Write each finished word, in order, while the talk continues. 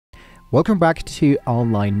Welcome back to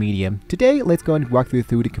Online Media. Today, let's go and walk you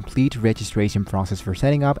through the complete registration process for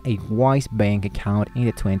setting up a Wise bank account in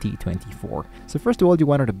the 2024. So first of all, you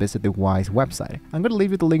wanted to visit the Wise website. I'm going to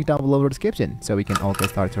leave you the link down below in the description so we can all get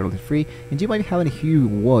started totally free, and you might be having a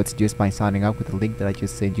huge rewards just by signing up with the link that I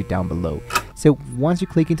just sent you down below. So once you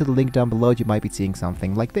click into the link down below, you might be seeing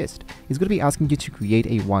something like this. It's going to be asking you to create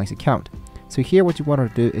a Wise account. So here what you want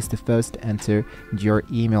to do is to first enter your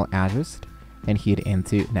email address and hit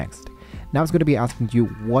into next. Now it's going to be asking you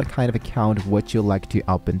what kind of account would you like to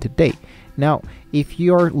open today. Now, if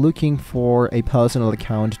you're looking for a personal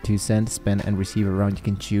account to send, spend, and receive around, you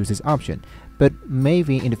can choose this option. But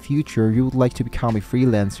maybe in the future, you would like to become a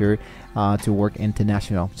freelancer to work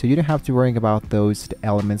international. So you don't have to worry about those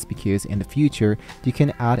elements because in the future, you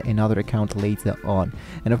can add another account later on.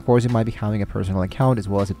 And of course, you might be having a personal account as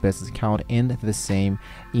well as a business account in the same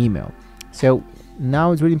email. So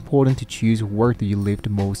now it's really important to choose where do you live the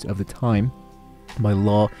most of the time. By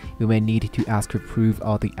law, you may need to ask for proof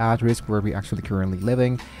of the address where we're actually currently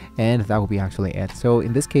living, and that will be actually it. So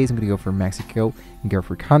in this case, I'm going to go for Mexico and go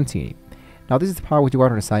for continue. Now this is the part where you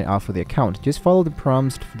want to sign up for the account. Just follow the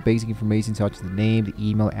prompts for the basic information such as the name, the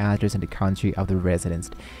email address, and the country of the residence.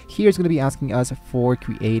 Here it's going to be asking us for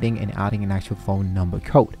creating and adding an actual phone number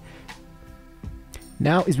code.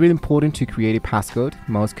 Now it's really important to create a passcode.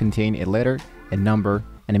 Must contain a letter, a number,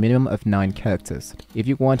 and a minimum of 9 characters. If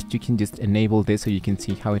you want, you can just enable this so you can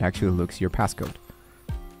see how it actually looks, your passcode.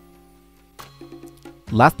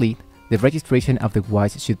 Lastly, the registration of the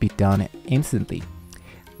Wise should be done instantly.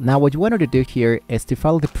 Now what you wanted to do here is to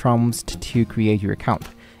follow the prompts to create your account.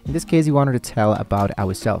 In this case, you wanted to tell about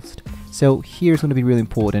ourselves. So here's going to be really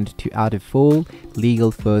important to add a full legal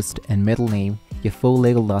first and middle name, your full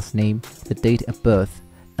legal last name, the date of birth,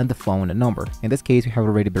 and the phone number. In this case, we have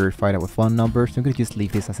already verified our phone number, so I'm going to just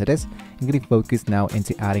leave this as it is. I'm going to focus now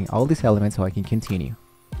into adding all these elements so I can continue.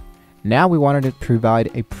 Now we wanted to provide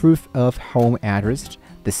a proof of home address,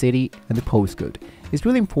 the city, and the postcode. It's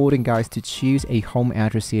really important, guys, to choose a home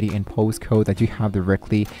address, city, and postcode that you have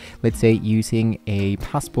directly, let's say using a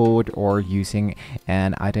passport or using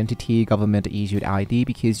an identity government issued ID,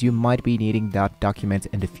 because you might be needing that document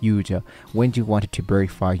in the future when you wanted to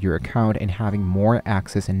verify your account and having more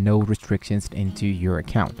access and no restrictions into your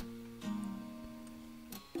account.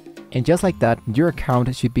 And just like that, your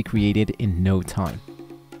account should be created in no time.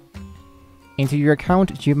 Into your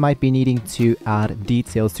account, you might be needing to add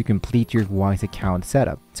details to complete your Wise account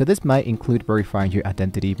setup. So this might include verifying your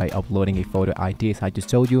identity by uploading a photo ID as I just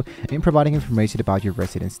told you, and providing information about your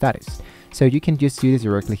resident status. So you can just do this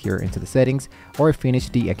directly here into the settings or finish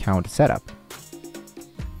the account setup.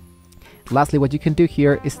 Lastly, what you can do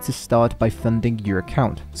here is to start by funding your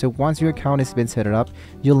account. So once your account has been set up,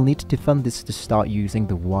 you'll need to fund this to start using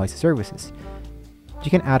the Wise services.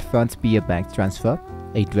 You can add funds via bank transfer,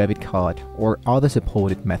 a debit card, or other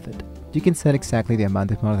supported method. You can set exactly the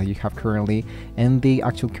amount of money that you have currently and the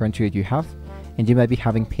actual country that you have, and you might be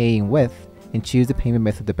having paying with, and choose the payment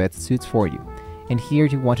method that best suits for you. And here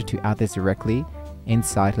you wanted to add this directly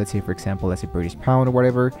inside, let's say for example, let's say British pound or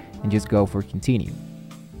whatever, and just go for continue.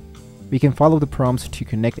 We can follow the prompts to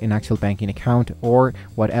connect an actual banking account or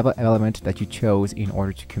whatever element that you chose in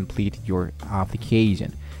order to complete your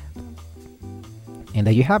application. And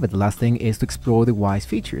there you have it. The last thing is to explore the Wise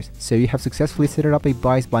features. So you have successfully set up a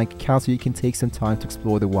Wise bank account, so you can take some time to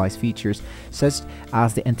explore the Wise features such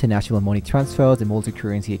as the international money transfers, the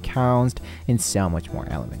multi-currency accounts, and so much more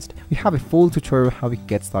elements. We have a full tutorial how we can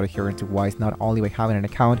get started here into Wise, not only by having an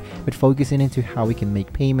account, but focusing into how we can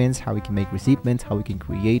make payments, how we can make receipts, how we can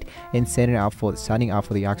create and signing up for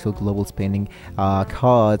the actual global spending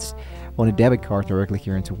cards on a debit card directly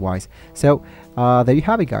here into Wise. So there you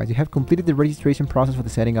have it, guys. You have completed the registration process for the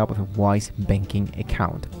setting up of a Wise banking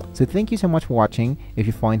account. So thank you so much for watching. If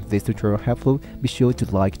you find this tutorial helpful, be sure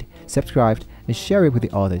to like, subscribe, and share it with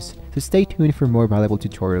the others. So stay tuned for more valuable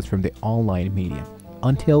tutorials from the Online Media.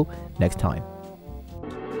 Until next time.